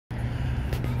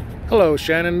Hello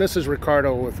Shannon, this is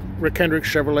Ricardo with Rick Hendricks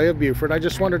Chevrolet of Beaufort. I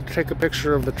just wanted to take a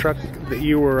picture of the truck that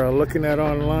you were looking at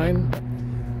online.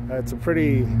 It's a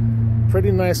pretty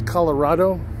nice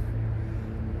Colorado.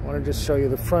 I want to just show you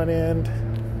the front end.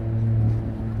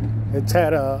 It's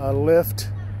had a lift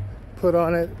put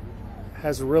on it.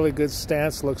 Has a really good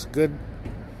stance, looks good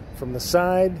from the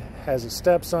side. Has the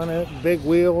steps on it, big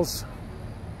wheels.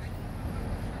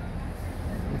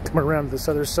 Come around to this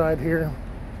other side here.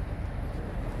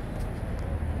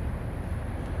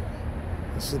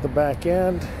 This is the back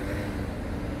end.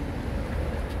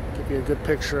 Give you a good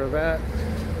picture of that.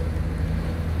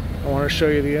 I want to show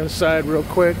you the inside real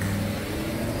quick.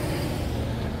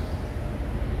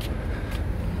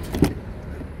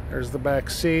 There's the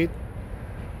back seat.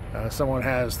 Someone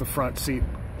has the front seat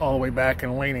all the way back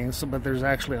and leaning, but there's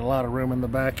actually a lot of room in the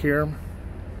back here.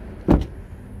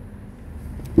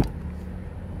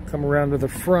 Come around to the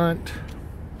front.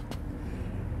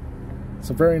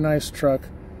 It's a very nice truck.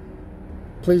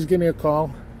 Please give me a call.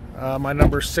 My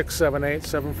number is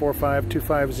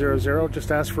 678-745-2500.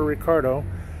 Just ask for Ricardo.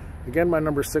 Again, my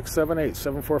number is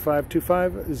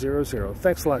 678-745-2500.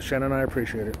 Thanks a lot, Shannon. I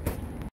appreciate it.